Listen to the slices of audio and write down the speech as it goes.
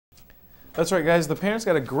That's right, guys. The Parents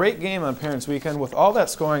got a great game on Parents Weekend. With all that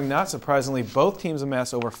scoring, not surprisingly, both teams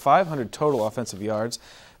amassed over 500 total offensive yards.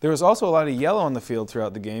 There was also a lot of yellow on the field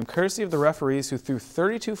throughout the game, courtesy of the referees who threw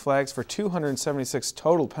 32 flags for 276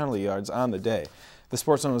 total penalty yards on the day. The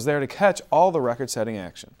sportsman was there to catch all the record-setting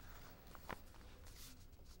action.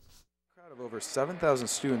 Over 7,000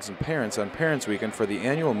 students and parents on Parents Weekend for the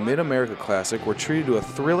annual Mid-America Classic were treated to a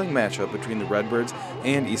thrilling matchup between the Redbirds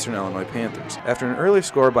and Eastern Illinois Panthers. After an early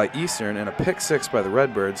score by Eastern and a pick-six by the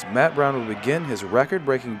Redbirds, Matt Brown would begin his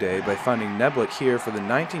record-breaking day by finding Neblick here for the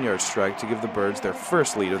 19-yard strike to give the Birds their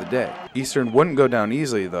first lead of the day. Eastern wouldn't go down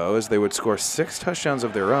easily, though, as they would score 6 touchdowns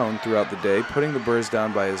of their own throughout the day, putting the Birds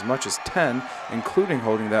down by as much as 10, including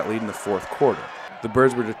holding that lead in the fourth quarter. The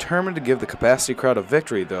Birds were determined to give the capacity crowd a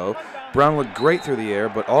victory, though. Brown looked great through the air,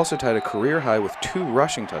 but also tied a career high with 2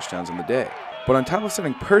 rushing touchdowns in the day. But on top of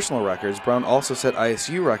setting personal records, Brown also set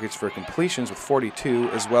ISU records for completions with 42,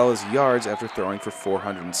 as well as yards after throwing for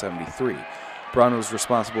 473. Brown was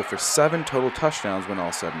responsible for 7 total touchdowns when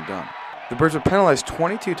all said and done. The Birds were penalized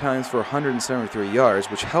 22 times for 173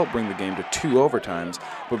 yards, which helped bring the game to 2 overtimes,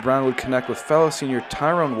 but Brown would connect with fellow senior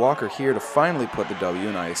Tyrone Walker here to finally put the W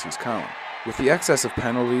in ISU's column. With the excess of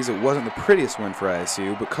penalties, it wasn't the prettiest win for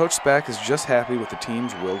ISU, but Coach Spack is just happy with the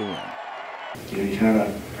team's will to win. You kind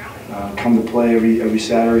of come to play every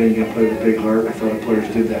Saturday, you got to play with a big heart. I thought the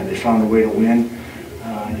players did that. They found a way to win.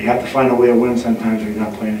 You have to find a way to win sometimes when you're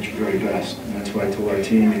not playing at your very best. And that's why I told our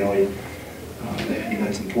team,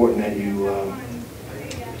 it's important that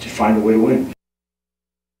you find a way to win.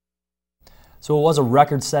 So it was a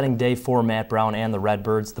record-setting day for Matt Brown and the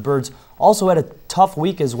Redbirds. The Birds also had a tough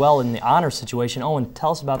week as well in the honor situation. Owen,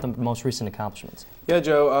 tell us about the most recent accomplishments. Yeah,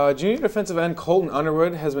 Joe. Junior defensive end Colton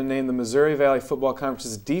Underwood has been named the Missouri Valley Football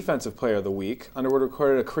Conference's Defensive Player of the Week. Underwood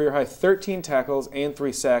recorded a career-high 13 tackles and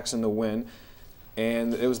 3 sacks in the win,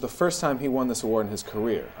 and it was the first time he won this award in his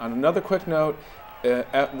career. On another quick note,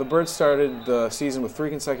 the Birds started the season with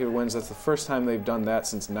 3 consecutive wins. That's the first time they've done that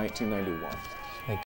since 1991.